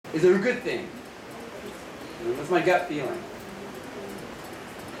is a good thing. That's my gut feeling.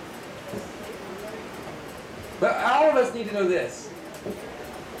 But all of us need to know this.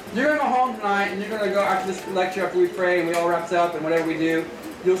 You're going to go home tonight and you're going to go after this lecture, after we pray and we all wraps up and whatever we do,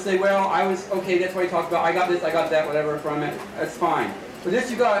 you'll say, well, I was, okay, that's what he talked about. I got this, I got that, whatever from it. That's fine. But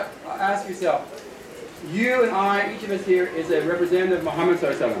this you got to ask yourself. You and I, each of us here, is a representative of Muhammad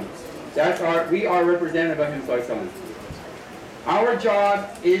Sallallahu Alaihi Wasallam. We are representative of him Sallallahu Alaihi Wasallam. Our job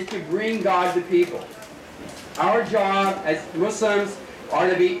is to bring God to people. Our job as Muslims are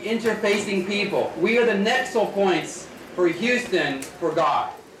to be interfacing people. We are the nexal points for Houston for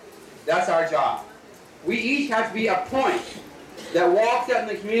God. That's our job. We each have to be a point that walks out in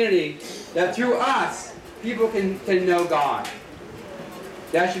the community that through us, people can know God.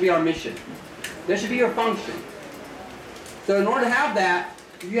 That should be our mission. That should be your function. So in order to have that,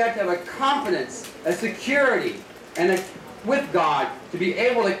 you have to have a confidence, a security, and with God to be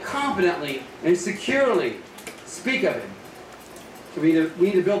able to confidently and securely speak of Him. So we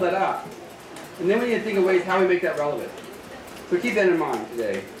need to build that up. And then we need to think of ways how we make that relevant. So keep that in mind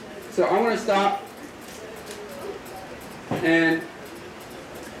today. So I want to stop. And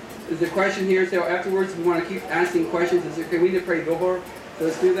there's a question here. So afterwards, we want to keep asking questions. Is it okay? We need to pray Dhuhr. So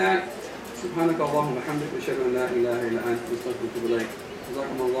let's do that. Subhanak Allahumma wa bihamdik, ashhadu an la ilaha illa anta, astaghfiruka wa atubu ilayk.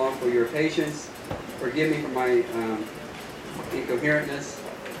 Jazakumullah for your patience. Forgive me for my incoherentness.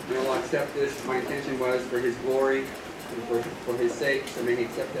 May Allah accept this. My intention was for His glory and for His sake. So may He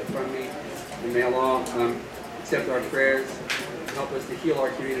accept that from me. And may Allah accept our prayers and help us to heal our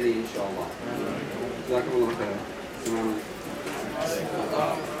community, inshallah. Jazakumullah khair. Assalamu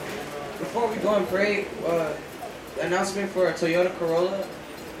alaikum. Before we go and pray, announcement for a Toyota Corolla,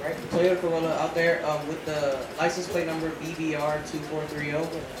 right? Toyota Corolla out there with the license plate number BBR2430.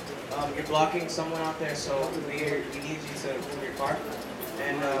 You're blocking someone out there, so we need you to move your car.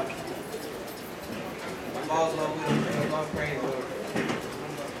 And falls low, we'll go and pray.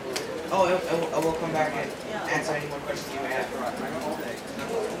 Oh, and we'll come back and answer any more questions you may have.